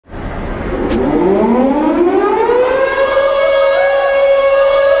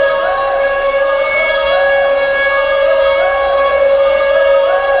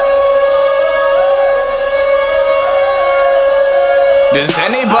Does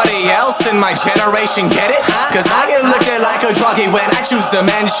anybody else in my generation get it? Cause I get looked at like a druggie when I choose to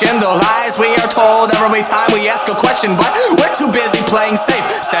mention the lies we are told every time we ask a question. But we're too busy playing safe,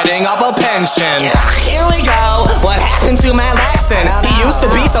 setting up a pension. Here we go, what happened to Matt Laxton? He used to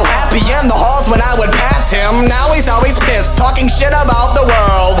be so happy in the halls when I would pass him. Now he's always pissed, talking shit about the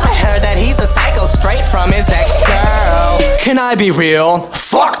world. I heard that he's a psycho straight from his ex-girl. Can I be real?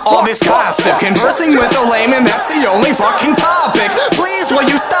 Fuck all this gossip. Conversing with a layman, that's the only fucking topic. Please, will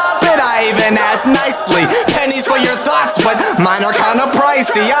you stop it? I even asked nicely. Pennies for your thoughts, but mine are kinda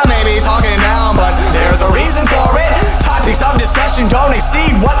pricey. I may be talking down, but there's a reason for it. Topics of discussion don't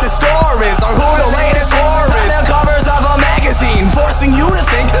exceed what the score is, or who the latest whore is. The covers of a magazine, forcing you to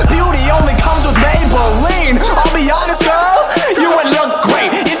think beauty only comes with Maybelline. I'll be honest, girl, you would look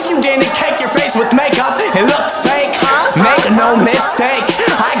great if you didn't cake your face with makeup and look fake. Make no mistake,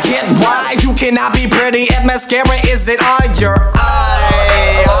 I get why you cannot be pretty if mascara isn't on your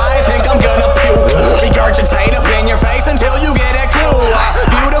eye. I think I'm gonna puke, regurgitate up in your face until you get a clue.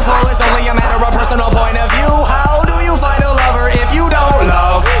 Beautiful is only a matter of personal point of view. How do you find a lover if you don't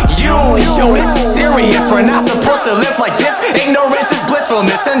love you? Yo, this is serious, we're not supposed to live like this. Ignorance is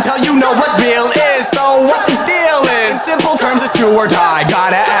blissfulness until you know what real is. So what the deal is? In simple terms, it's do or die.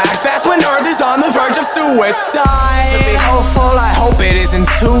 Gotta act fast when Earth is on the verge of suicide. To be hopeful, I hope it isn't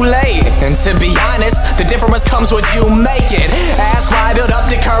too late. And to be honest, the difference comes when you make it. Ask why, build up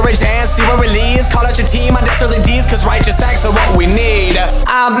the courage and see where it leads. Call out your team on desperately D's, cause righteous acts are what we need.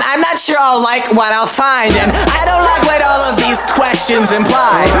 I'm not sure I'll like what I'll find, and I don't like what all of these questions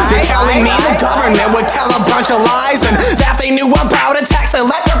imply. You're telling me the government would tell a bunch of lies, and that they knew about attacks and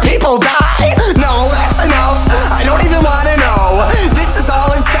let their people die? No, that's enough, I don't even wanna know. This is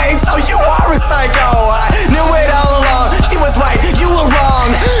all insane, so you are a psycho. I knew it all along, she was right, you were wrong.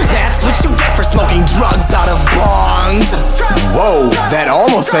 That's what you get for smoking drugs out of bongs. Whoa, that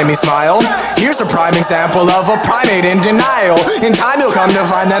almost made me smile. Here's a prime example of a primate in denial. In time you'll come to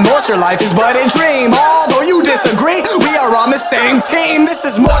find that most your life is but a dream. Although you disagree, we are on the same team. This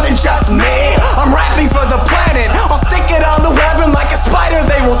is more than just me, I'm rapping for the planet. I'll stick it on the web and like a spider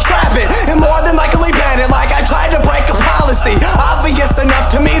they will trap it, and more than likely ban it like I tried to break a policy. Obvious enough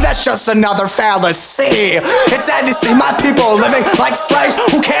to me, that's just another fallacy. It's sad to see my people living like slaves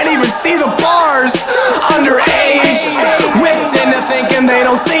who can't even see the bars. Underage, whipped into thinking they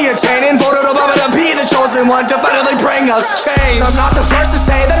don't see a chain, and voted Obama to be the chosen one to finally bring us change. I'm not the first to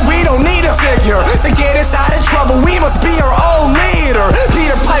say that we don't need a figure to get us out of trouble. We must be our own leader.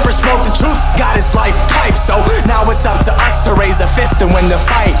 Peter Piper spoke the truth, got his life piped, so now it's up to us to raise a fist and win the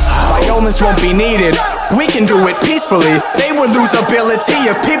fight. Violence won't be needed, we can do it peacefully. They would lose ability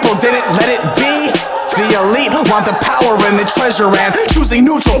if people didn't let it be. The elite want the power and the treasure, and choosing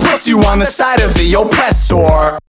neutral puts you on the side of the oppressor.